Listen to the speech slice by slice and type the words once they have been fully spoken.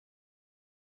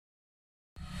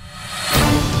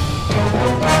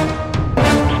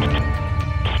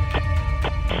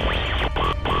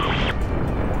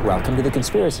Welcome to The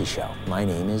Conspiracy Show. My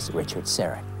name is Richard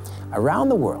Serrett. Around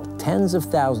the world, tens of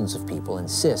thousands of people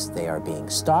insist they are being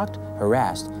stalked,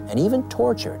 harassed, and even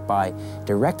tortured by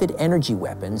directed energy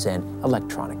weapons and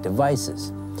electronic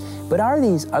devices. But are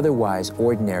these otherwise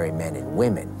ordinary men and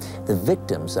women the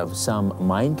victims of some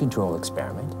mind control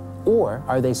experiment, or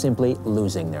are they simply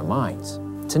losing their minds?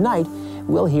 Tonight,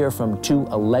 we'll hear from two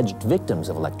alleged victims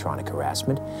of electronic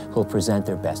harassment who'll present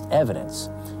their best evidence.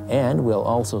 And we'll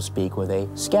also speak with a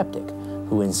skeptic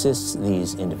who insists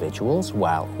these individuals,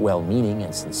 while well-meaning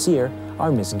and sincere,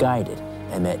 are misguided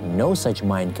and that no such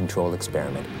mind control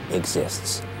experiment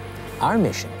exists. Our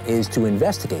mission is to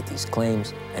investigate these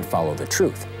claims and follow the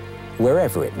truth,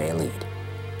 wherever it may lead.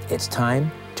 It's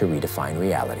time to redefine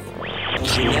reality.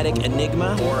 Genetic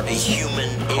enigma or a human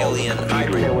alien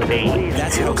hybrid?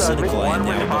 That's how cynical I am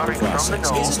now about the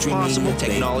process. Mainstream media,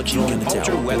 technology, can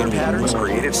alter weather patterns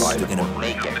created by the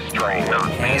make it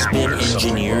has been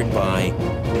engineered by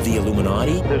the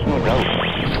Illuminati. There's no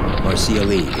doubt. Marcia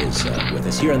Lee is with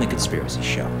us here on The Conspiracy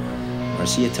Show.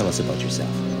 Marcia, tell us about yourself.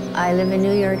 I live in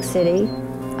New York City.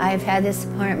 I've had this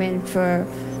apartment for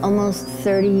almost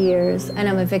 30 years, and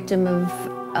I'm a victim of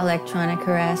electronic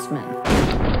harassment.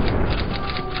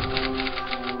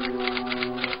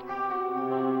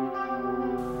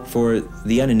 For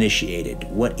the uninitiated,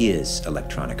 what is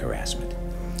electronic harassment?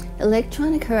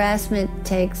 Electronic harassment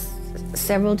takes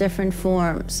several different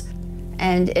forms.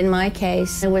 And in my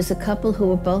case, there was a couple who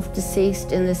were both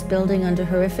deceased in this building under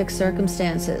horrific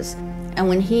circumstances. And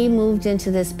when he moved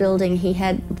into this building, he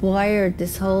had wired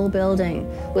this whole building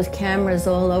with cameras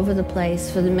all over the place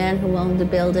for the man who owned the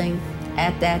building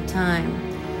at that time.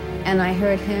 And I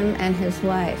heard him and his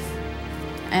wife.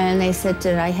 And they said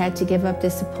that I had to give up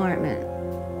this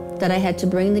apartment, that I had to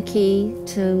bring the key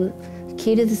to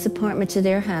this apartment to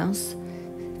their house,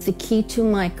 the key to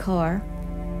my car,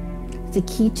 the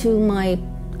key to my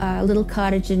little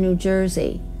cottage in New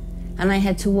Jersey, and I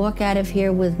had to walk out of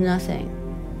here with nothing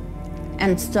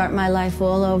and start my life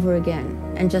all over again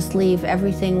and just leave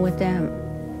everything with them.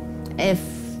 If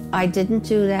I didn't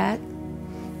do that,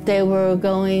 they were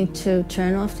going to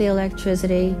turn off the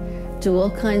electricity, do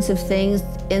all kinds of things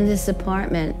in this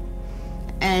apartment,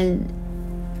 and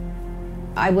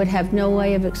I would have no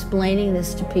way of explaining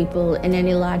this to people in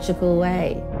any logical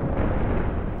way.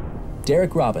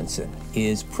 Derek Robinson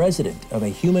is president of a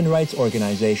human rights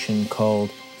organization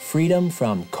called Freedom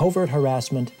from Covert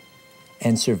Harassment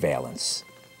and Surveillance.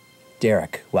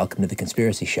 Derek, welcome to The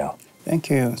Conspiracy Show. Thank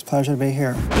you. It's a pleasure to be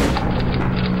here.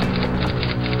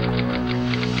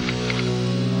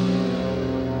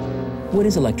 What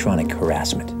is electronic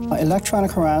harassment?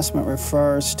 Electronic harassment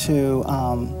refers to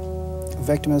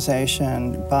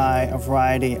victimization by a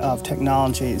variety of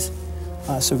technologies,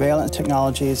 surveillance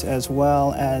technologies as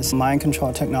well as mind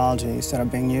control technologies that are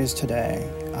being used today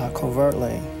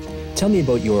covertly. Tell me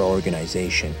about your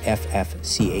organization,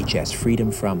 FFCHS,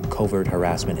 Freedom from Covert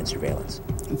Harassment and Surveillance.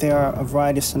 There are a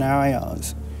variety of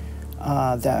scenarios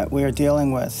that we are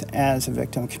dealing with as a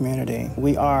victim community.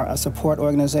 We are a support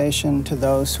organization to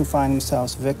those who find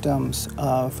themselves victims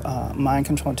of mind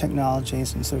control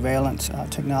technologies and surveillance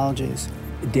technologies.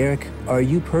 Derek, are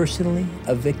you personally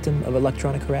a victim of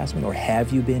electronic harassment, or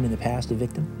have you been in the past a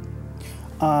victim?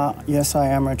 Yes, I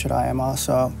am, Richard. I am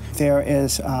also. There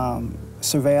is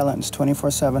surveillance,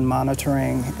 24/7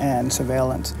 monitoring and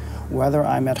surveillance, whether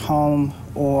I'm at home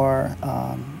or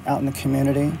out in the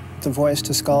community. The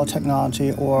voice-to-skull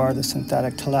technology, or the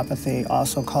synthetic telepathy,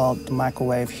 also called the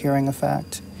microwave hearing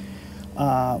effect,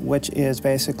 which is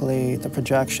basically the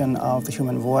projection of the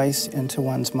human voice into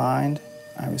one's mind.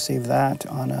 I receive that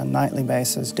on a nightly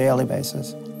basis, daily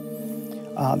basis.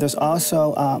 There's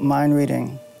also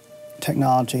mind-reading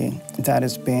technology that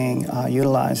is being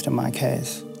utilized in my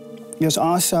case. There's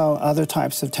also other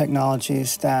types of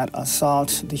technologies that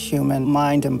assault the human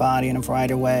mind and body in a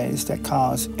variety of ways that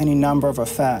cause any number of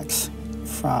effects,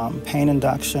 from pain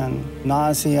induction,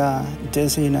 nausea,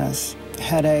 dizziness,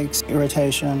 headaches,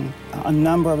 irritation, a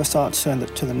number of assaults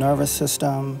to the nervous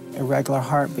system, irregular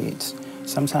heartbeats.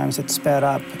 Sometimes it's sped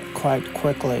up quite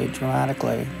quickly,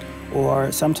 dramatically,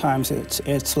 or sometimes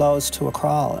it slows to a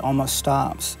crawl, it almost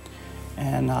stops.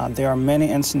 And there are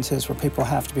many instances where people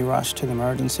have to be rushed to the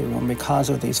emergency room because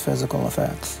of these physical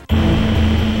effects.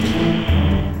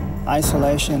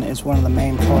 Isolation is one of the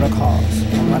main protocols.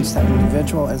 And once that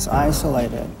individual is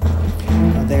isolated,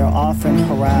 they are often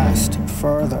harassed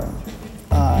further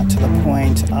to the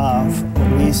point of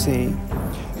what we see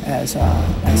as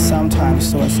sometimes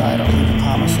suicide or even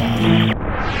homicide.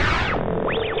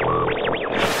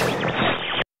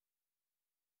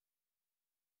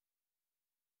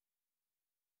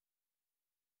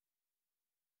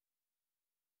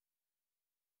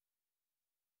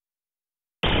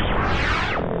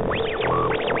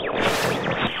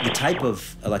 type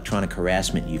of electronic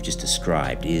harassment you've just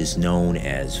described is known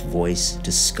as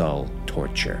voice-to-skull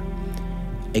torture.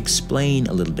 Explain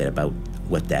a little bit about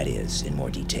what that is in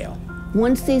more detail.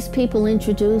 Once these people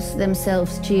introduce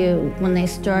themselves to you, when they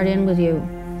start in with you,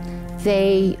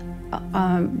 they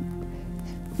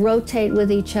rotate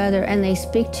with each other and they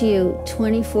speak to you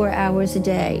 24 hours a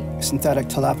day. Synthetic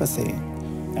telepathy,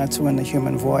 that's when the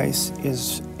human voice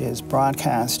is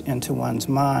broadcast into one's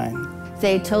mind.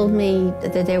 They told me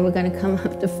that they were going to come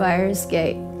up the fire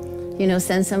escape, you know,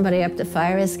 send somebody up the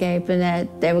fire escape, and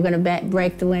that they were going to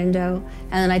break the window,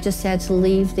 and then I just had to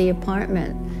leave the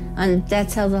apartment. And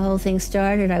that's how the whole thing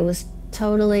started. I was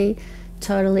totally,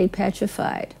 totally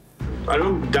petrified. I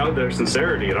don't doubt their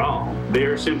sincerity at all. They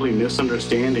are simply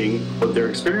misunderstanding what they're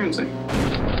experiencing.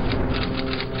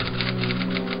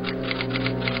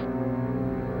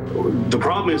 The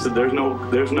problem is that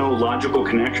there's no logical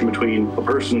connection between a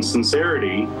person's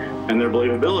sincerity and their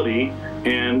believability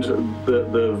and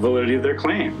the validity of their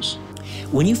claims.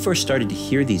 When you first started to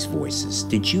hear these voices,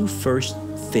 did you first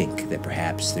think that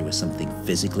perhaps there was something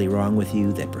physically wrong with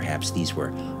you, that perhaps these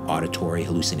were auditory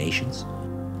hallucinations?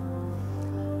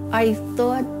 I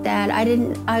thought that.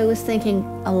 I was thinking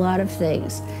a lot of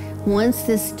things. Once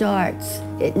this starts,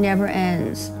 it never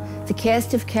ends. The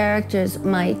cast of characters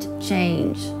might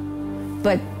change,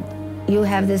 but you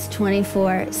have this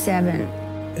 24/7.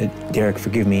 Derek,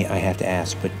 forgive me, I have to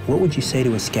ask, but what would you say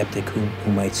to a skeptic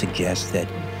who might suggest that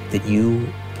you,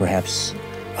 perhaps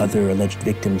other alleged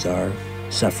victims, are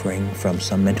suffering from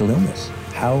some mental illness?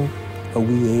 How are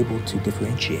we able to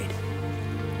differentiate?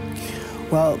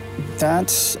 Well,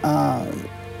 that's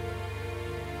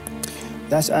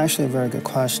actually a very good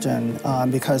question,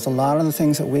 because a lot of the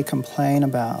things that we complain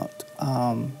about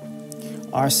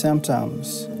are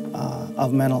symptoms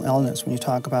of mental illness. When you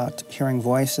talk about hearing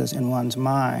voices in one's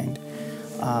mind,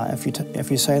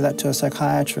 if you say that to a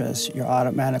psychiatrist, you're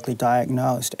automatically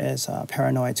diagnosed as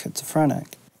paranoid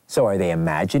schizophrenic. So are they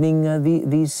imagining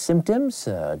these symptoms?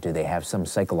 Do they have some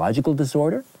psychological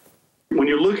disorder? When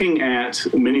you're looking at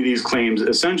many of these claims,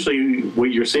 essentially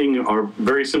what you're seeing are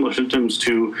very similar symptoms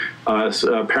to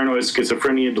paranoid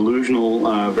schizophrenia,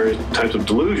 delusional, various types of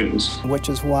delusions. Which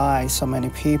is why so many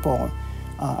people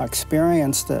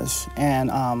experience this and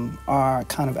are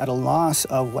kind of at a loss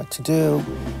of what to do.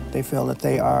 They feel that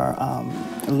they are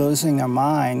losing their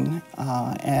mind,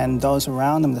 and those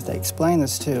around them that they explain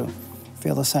this to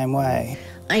feel the same way.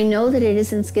 I know that it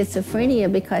isn't schizophrenia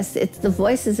because the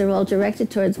voices are all directed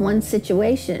towards one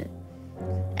situation.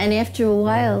 And after a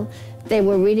while, they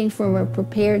were reading from a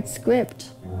prepared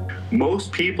script.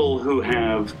 Most people who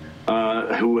have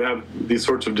these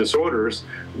sorts of disorders,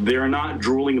 they're not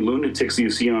drooling lunatics you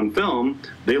see on film.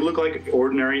 They look like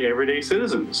ordinary, everyday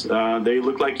citizens. They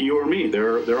look like you or me.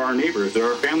 They're our neighbors.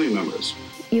 They're our family members.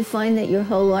 You find that your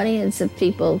whole audience of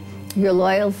people, your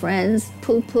loyal friends,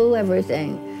 poo-poo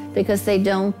everything, because they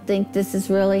don't think this is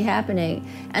really happening.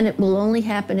 And it will only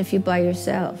happen if you're by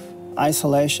yourself.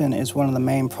 Isolation is one of the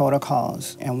main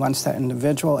protocols, and once that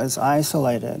individual is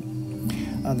isolated,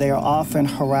 they are often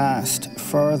harassed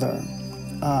further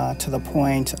to the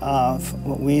point of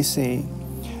what we see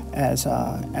as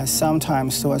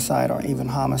sometimes suicide or even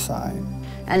homicide.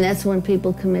 And that's when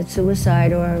people commit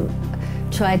suicide or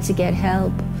try to get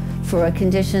help for a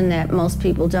condition that most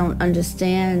people don't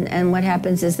understand. And what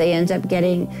happens is they end up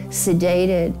getting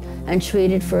sedated and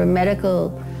treated for a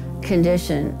medical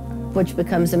condition, which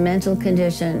becomes a mental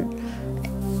condition.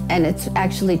 And it's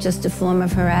actually just a form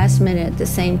of harassment. At the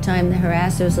same time, the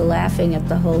harassers are laughing at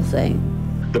the whole thing.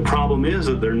 The problem is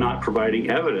that they're not providing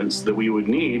evidence that we would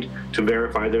need to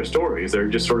verify their stories. They're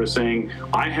just sort of saying,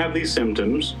 I have these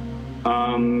symptoms,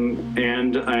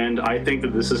 and I think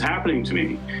that this is happening to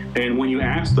me. And when you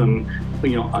ask them,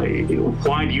 you know,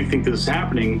 why do you think this is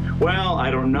happening? Well,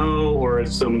 I don't know, or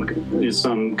it's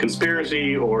some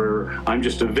conspiracy, or I'm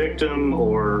just a victim,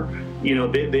 or you know,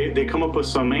 they come up with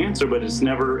some answer, but it's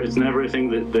never a thing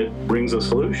that brings a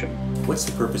solution. What's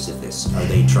the purpose of this? Are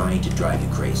they trying to drive you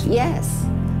crazy? Yes.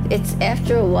 It's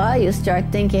after a while you start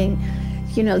thinking,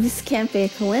 you know, this can't be a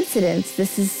coincidence.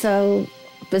 This is so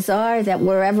bizarre that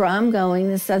wherever I'm going,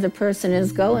 this other person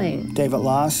is going. David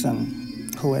Lawson,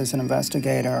 who is an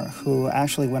investigator who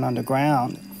actually went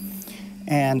underground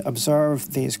and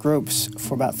observed these groups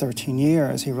for about 13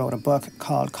 years, he wrote a book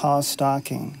called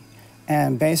Gang-Stalking.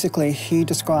 And basically, he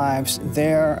describes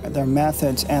their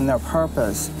methods and their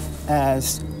purpose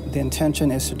as the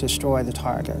intention is to destroy the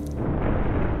target.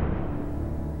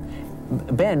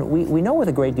 Ben, we know with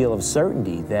a great deal of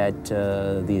certainty that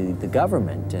the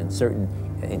government and certain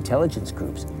intelligence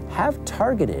groups have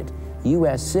targeted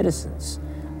U.S. citizens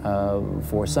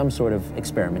for some sort of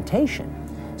experimentation.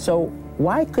 So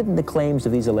why couldn't the claims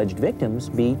of these alleged victims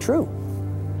be true?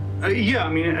 Yeah, I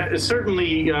mean,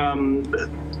 certainly,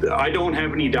 I don't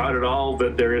have any doubt at all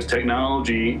that there is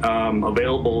technology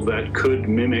available that could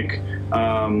mimic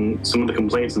some of the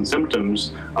complaints and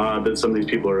symptoms that some of these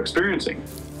people are experiencing.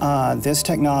 This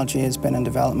technology has been in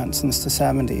development since the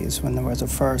 70s, when there was a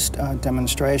first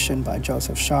demonstration by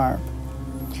Joseph Sharp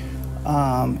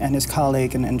and his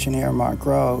colleague and engineer Mark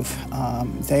Grove.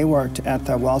 They worked at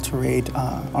the Walter Reed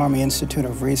Army Institute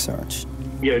of Research.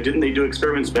 Yeah, didn't they do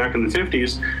experiments back in the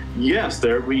 50s? Yes,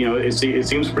 it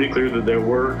seems pretty clear that there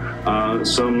were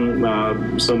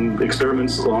some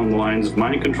experiments along the lines of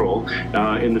mind control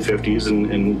in the 50s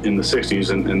and in the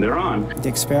 60s and thereon. The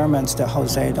experiments that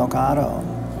Jose Delgado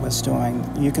was doing,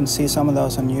 you can see some of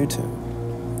those on YouTube.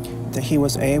 That he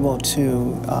was able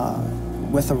to,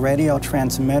 with a radio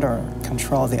transmitter,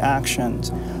 control the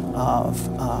actions of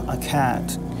a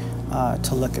cat,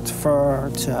 to lick its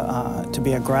fur, to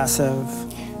be aggressive.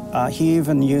 He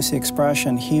even used the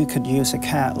expression, he could use a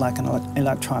cat like an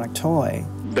electronic toy.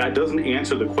 That doesn't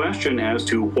answer the question as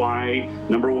to why,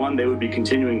 number one, they would be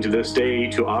continuing to this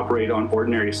day to operate on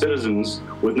ordinary citizens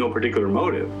with no particular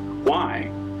motive.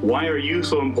 Why? Why are you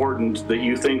so important that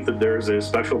you think that there's a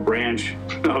special branch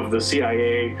of the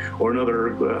CIA or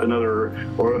another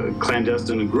or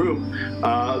clandestine group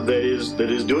that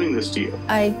is doing this to you?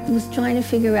 I was trying to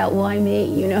figure out why me.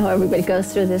 You know how everybody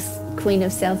goes through this Queen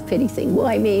of Self-Pity thing.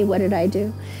 Why me? What did I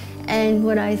do? And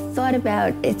what I thought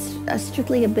about, it's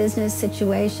strictly a business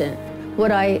situation. What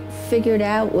I figured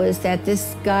out was that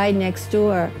this guy next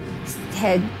door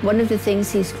had, one of the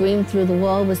things he screamed through the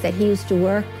wall was that he used to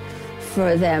work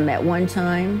for them at one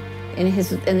time in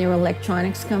their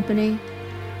electronics company.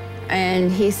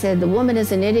 And he said, the woman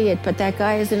is an idiot, but that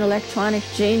guy is an electronic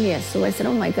genius. So I said,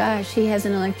 oh my gosh, he has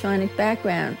an electronic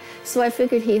background. So I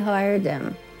figured he hired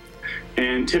them.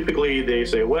 And typically they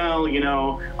say, well, you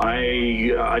know,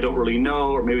 I don't really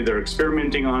know, or maybe they're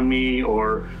experimenting on me,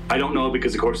 or I don't know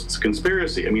because, of course, it's a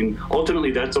conspiracy. I mean,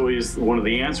 ultimately, that's always one of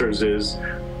the answers is,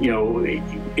 you know,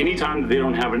 anytime they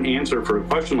don't have an answer for a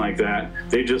question like that,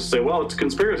 they just say, well, it's a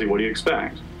conspiracy. What do you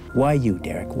expect? Why you,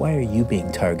 Derek? Why are you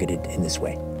being targeted in this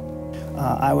way?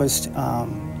 I was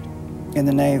in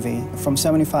the Navy from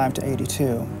 75 to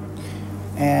 82.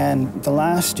 And the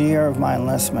last year of my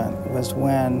enlistment was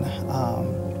when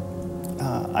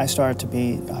I started to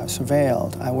be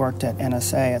surveilled. I worked at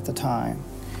NSA at the time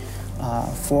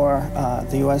for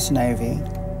the U.S. Navy.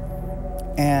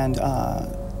 And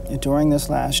during this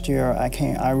last year,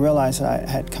 I realized that I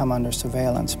had come under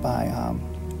surveillance by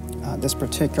this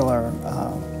particular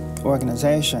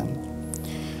organization.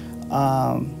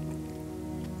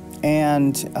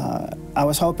 And I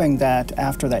was hoping that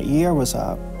after that year was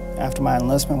up, after my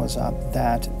enlistment was up,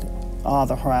 that all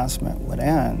the harassment would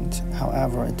end.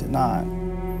 However, it did not.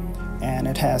 And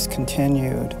it has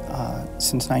continued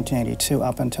since 1982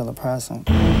 up until the present.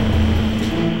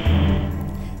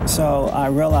 So I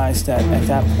realized that at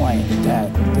that point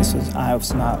that I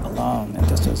was not alone, and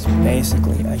this was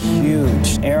basically a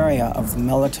huge area of the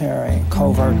military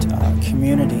covert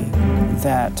community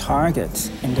that targets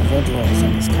individuals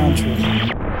in this country.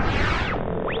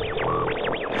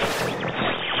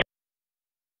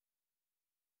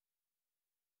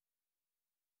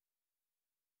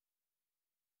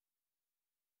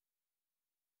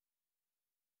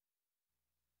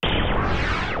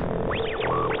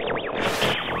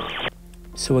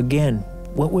 So again,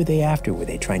 what were they after? Were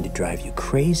they trying to drive you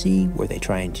crazy? Were they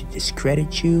trying to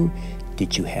discredit you?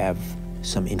 Did you have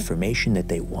some information that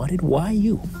they wanted? Why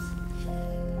you?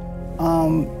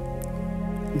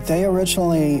 They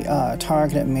originally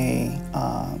targeted me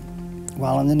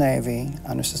while in the Navy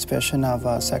under suspicion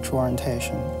of sexual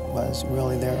orientation was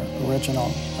really their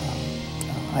original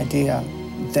idea.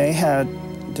 They had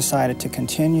decided to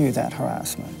continue that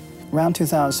harassment. Around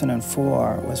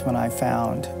 2004 was when I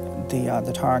found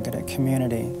the targeted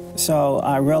community. So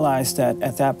I realized that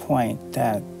at that point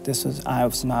that I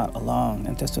was not alone,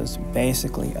 and this was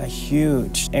basically a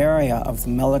huge area of the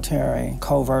military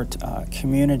covert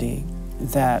community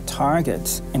that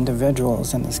targets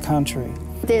individuals in this country.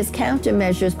 There's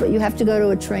countermeasures, but you have to go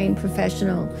to a trained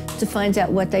professional to find out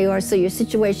what they are, so your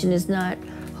situation is not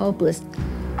hopeless.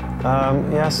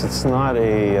 Yes, it's not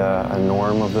a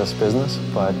norm of this business,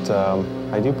 but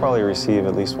I do probably receive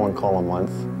at least one call a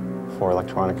month for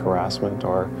electronic harassment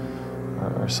or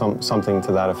something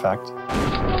to that effect.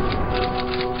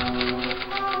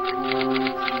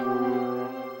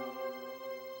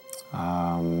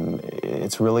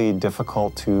 It's really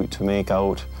difficult to make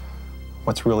out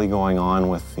what's really going on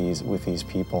with these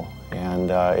people.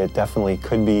 And it definitely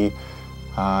could be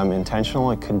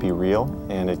intentional, it could be real,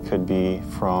 and it could be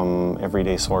from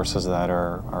everyday sources that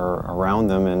are around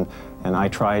them, and I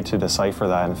try to decipher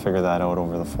that and figure that out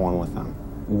over the phone with them.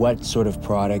 What sort of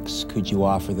products could you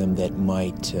offer them that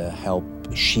might help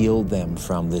shield them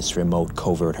from this remote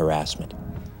covert harassment?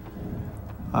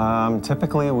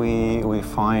 Typically, we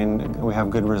find we have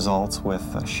good results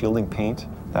with shielding paint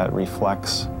that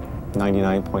reflects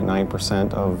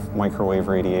 99.9% of microwave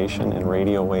radiation and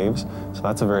radio waves, so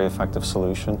that's a very effective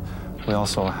solution. We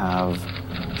also have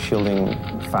shielding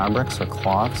fabrics or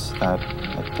cloths that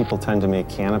people tend to make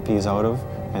canopies out of,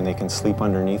 and they can sleep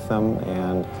underneath them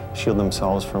and shield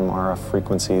themselves from RF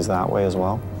frequencies that way as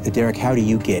well. Derek, how do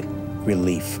you get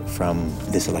relief from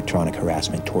this electronic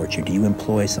harassment torture? Do you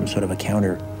employ some sort of a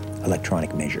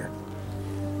counter-electronic measure?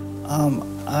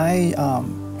 I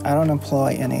don't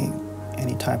employ any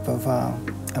type of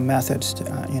methods.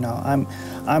 You know,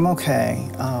 I'm okay.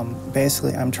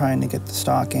 Basically, I'm trying to get the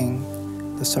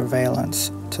stalking, the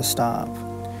surveillance to stop,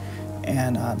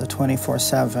 and the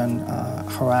 24/7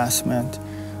 harassment,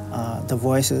 the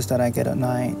voices that I get at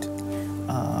night,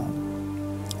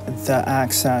 the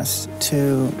access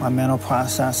to my mental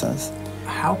processes.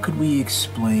 How could we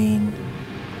explain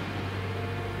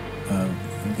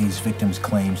these victims'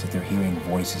 claims that they're hearing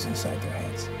voices inside their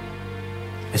heads,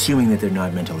 assuming that they're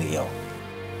not mentally ill?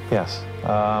 Yes,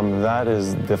 that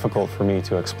is difficult for me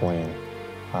to explain.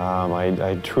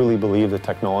 I truly believe the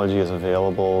technology is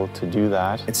available to do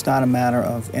that. It's not a matter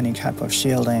of any type of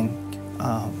shielding,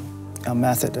 a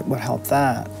method that would help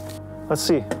that. Let's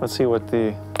see what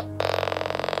the...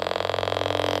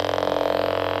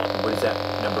 What is that,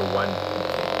 number one?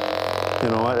 You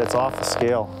know what, it's off the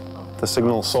scale. The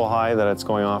signal's so high that it's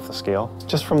going off the scale.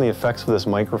 Just from the effects of this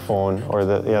microphone, or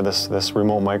this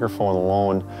remote microphone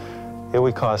alone, it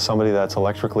would cause somebody that's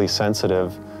electrically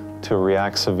sensitive to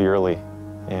react severely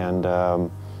and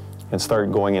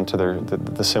start going into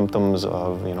the symptoms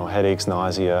of, you know, headaches,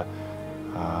 nausea,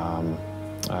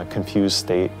 confused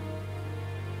state.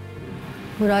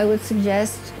 What I would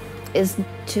suggest is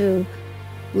to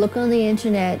look on the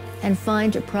internet and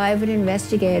find a private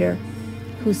investigator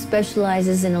who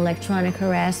specializes in electronic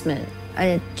harassment.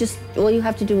 And all you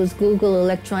have to do is Google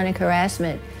electronic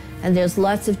harassment, and there's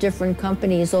lots of different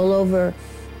companies all over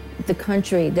the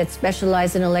country that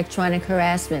specialize in electronic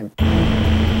harassment.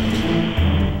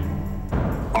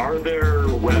 Are there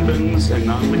weapons and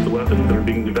non-lethal weapons that are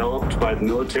being developed by the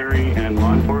military and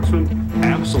law enforcement?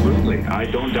 Absolutely. I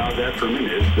don't doubt that for a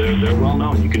minute. They're well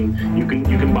known. You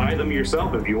can buy them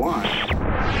yourself if you want.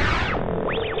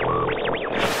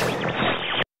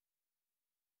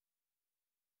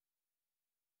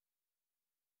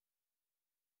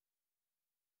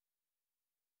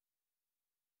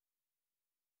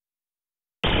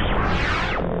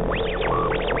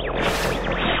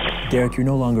 Derek, you're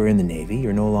no longer in the Navy,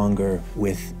 you're no longer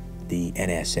with the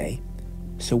NSA.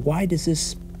 So why does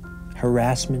this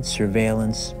harassment,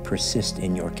 surveillance persist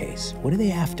in your case? What are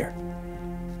they after?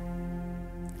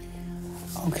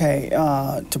 Okay,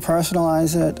 to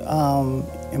personalize it,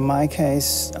 in my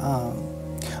case,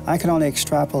 I can only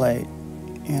extrapolate.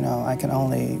 You know, I can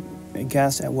only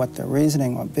guess at what the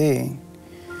reasoning would be.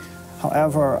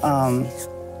 However,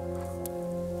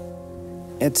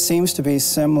 it seems to be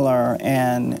similar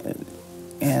and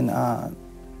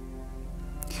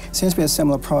seems to be a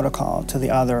similar protocol to the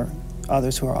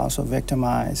others who are also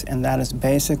victimized, and that is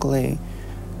basically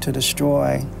to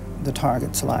destroy the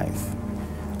target's life.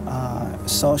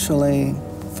 Socially,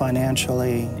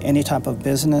 financially, any type of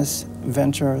business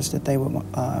ventures that they would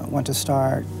want to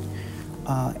start,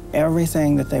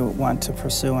 everything that they would want to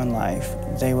pursue in life,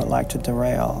 they would like to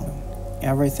derail.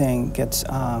 Everything gets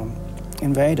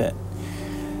invaded.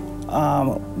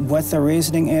 What the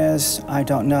reasoning is, I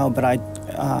don't know, but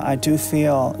I do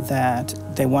feel that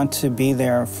they want to be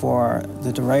there for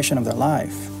the duration of their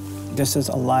life. This is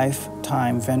a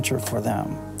lifetime venture for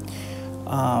them.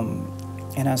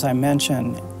 And as I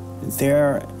mentioned,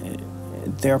 their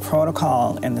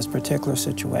protocol in this particular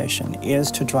situation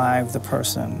is to drive the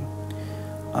person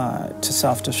to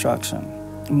self-destruction.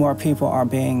 More people are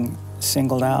being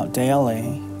singled out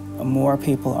daily. More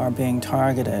people are being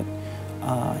targeted.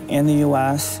 In the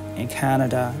US, in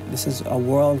Canada, this is a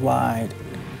worldwide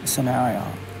scenario.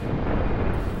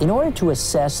 In order to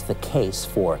assess the case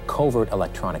for covert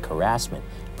electronic harassment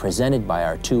presented by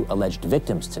our two alleged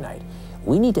victims tonight,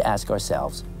 we need to ask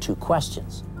ourselves two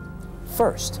questions.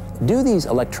 First, do these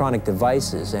electronic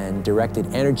devices and directed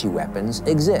energy weapons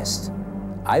exist?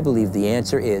 I believe the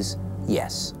answer is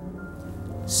yes.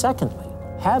 Secondly,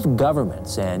 have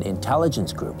governments and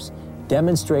intelligence groups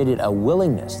demonstrated a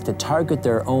willingness to target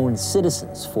their own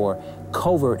citizens for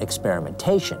covert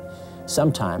experimentation,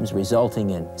 sometimes resulting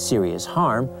in serious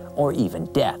harm or even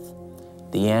death?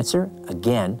 The answer,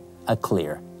 again, a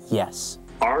clear yes.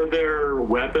 Are there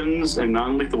weapons and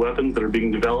non-lethal weapons that are being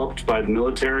developed by the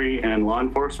military and law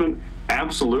enforcement?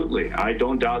 Absolutely. I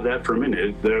don't doubt that for a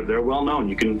minute. They're well known.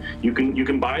 You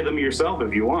can buy them yourself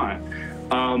if you want.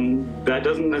 That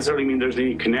doesn't necessarily mean there's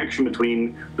any connection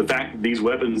between the fact that these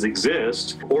weapons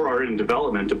exist or are in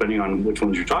development, depending on which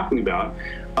ones you're talking about,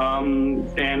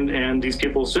 and these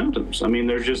people's symptoms. I mean,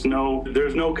 there's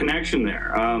no connection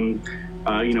there.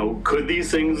 You know, could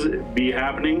these things be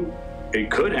happening? It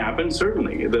could happen,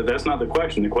 certainly. That's not the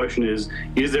question. The question is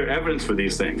there evidence for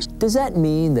these things? Does that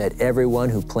mean that everyone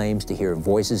who claims to hear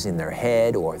voices in their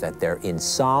head or that their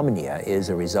insomnia is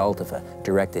a result of a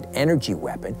directed energy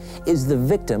weapon is the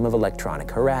victim of electronic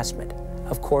harassment?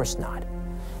 Of course not.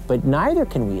 But neither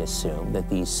can we assume that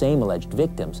these same alleged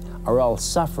victims are all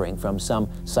suffering from some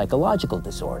psychological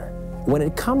disorder. When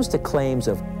it comes to claims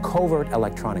of covert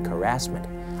electronic harassment,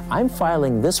 I'm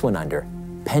filing this one under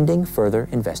pending further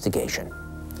investigation.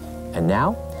 And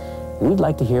now, we'd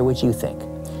like to hear what you think.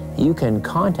 You can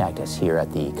contact us here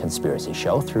at The Conspiracy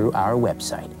Show through our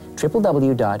website,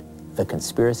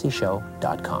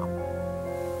 www.theconspiracyshow.com.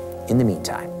 In the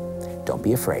meantime, don't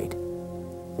be afraid.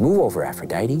 Move over,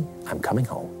 Aphrodite. I'm coming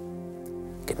home.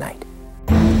 Good night.